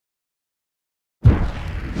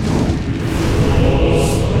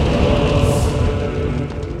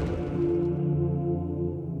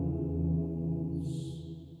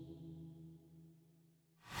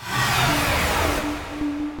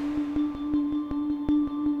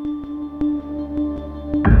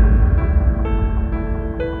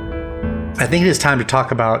I think it is time to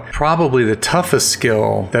talk about probably the toughest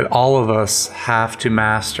skill that all of us have to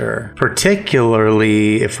master,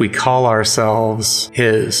 particularly if we call ourselves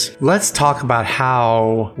His. Let's talk about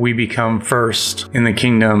how we become first in the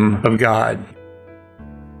kingdom of God.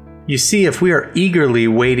 You see, if we are eagerly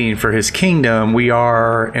waiting for His kingdom, we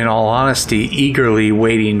are, in all honesty, eagerly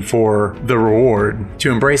waiting for the reward.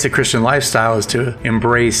 To embrace a Christian lifestyle is to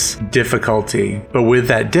embrace difficulty. But with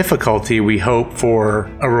that difficulty, we hope for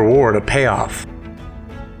a reward, a payoff.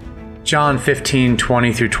 John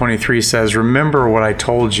 15:20-23 says, "Remember what I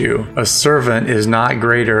told you. A servant is not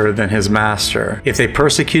greater than his master. If they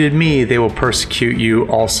persecuted me, they will persecute you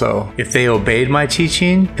also. If they obeyed my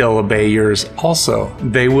teaching, they'll obey yours also.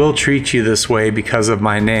 They will treat you this way because of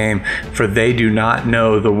my name, for they do not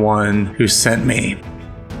know the one who sent me."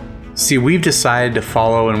 See, we've decided to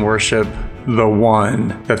follow and worship the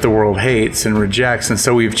one that the world hates and rejects, and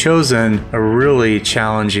so we've chosen a really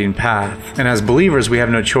challenging path. And as believers, we have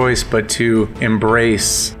no choice but to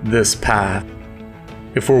embrace this path.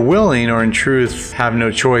 If we're willing, or in truth have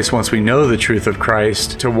no choice once we know the truth of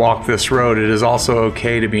Christ, to walk this road, it is also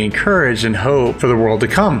okay to be encouraged and hope for the world to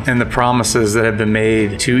come and the promises that have been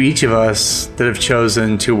made to each of us that have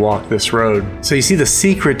chosen to walk this road. So you see, the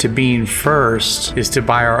secret to being first is to,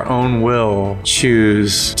 by our own will,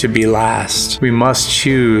 choose to be last. We must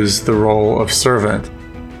choose the role of servant.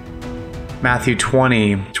 Matthew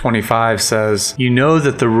 20:25 says, "You know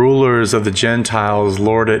that the rulers of the Gentiles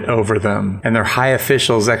lord it over them, and their high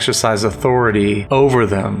officials exercise authority over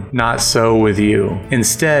them. Not so with you.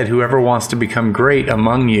 Instead, whoever wants to become great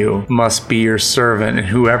among you must be your servant, and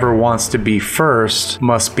whoever wants to be first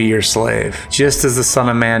must be your slave. Just as the Son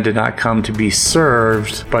of Man did not come to be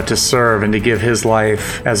served, but to serve and to give his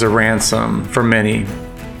life as a ransom for many."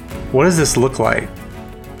 What does this look like?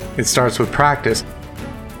 It starts with practice.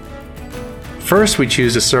 First, we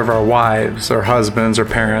choose to serve our wives, our husbands, or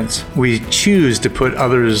parents. We choose to put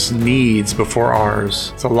others' needs before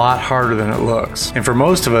ours. It's a lot harder than it looks. And for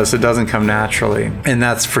most of us, it doesn't come naturally. And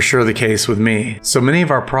that's for sure the case with me. So many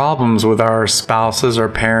of our problems with our spouses or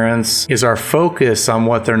parents is our focus on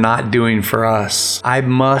what they're not doing for us. I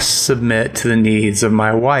must submit to the needs of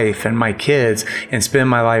my wife and my kids and spend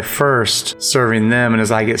my life first serving them. And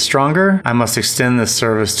as I get stronger, I must extend this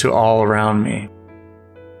service to all around me.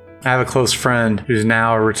 I have a close friend who's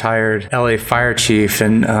now a retired LA fire chief,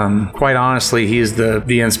 and quite honestly, he is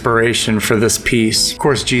the inspiration for this piece. Of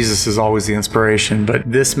course, Jesus is always the inspiration, but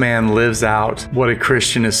this man lives out what a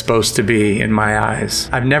Christian is supposed to be in my eyes.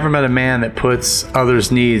 I've never met a man that puts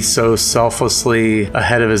others' needs so selflessly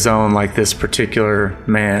ahead of his own like this particular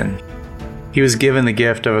man. He was given the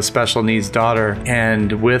gift of a special needs daughter,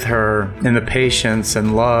 and with her, in the patience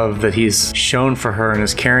and love that he's shown for her and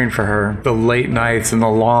is caring for her, the late nights and the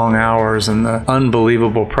long hours and the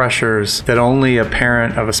unbelievable pressures that only a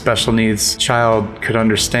parent of a special needs child could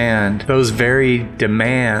understand, those very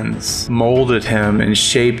demands molded him and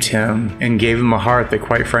shaped him and gave him a heart that,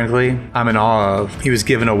 quite frankly, I'm in awe of. He was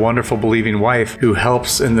given a wonderful believing wife who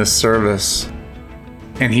helps in this service.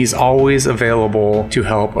 And he's always available to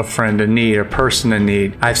help a friend in need, a person in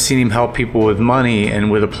need. I've seen him help people with money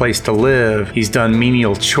and with a place to live. He's done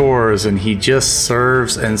menial chores, and he just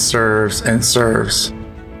serves and serves and serves.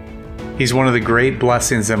 He's one of the great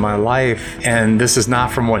blessings in my life, and this is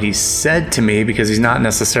not from what he said to me, because he's not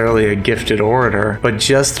necessarily a gifted orator, but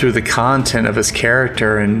just through the content of his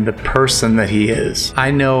character and the person that he is.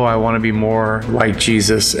 I know I want to be more like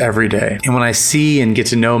Jesus every day. And when I see and get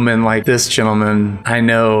to know men like this gentleman, I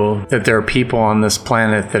know that there are people on this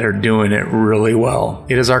planet that are doing it really well.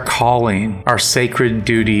 It is our calling, our sacred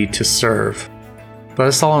duty to serve. Let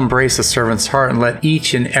us all embrace a servant's heart and let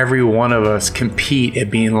each and every one of us compete at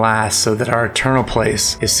being last so that our eternal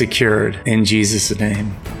place is secured in Jesus'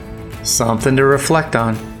 name. Something to reflect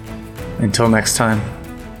on. Until next time.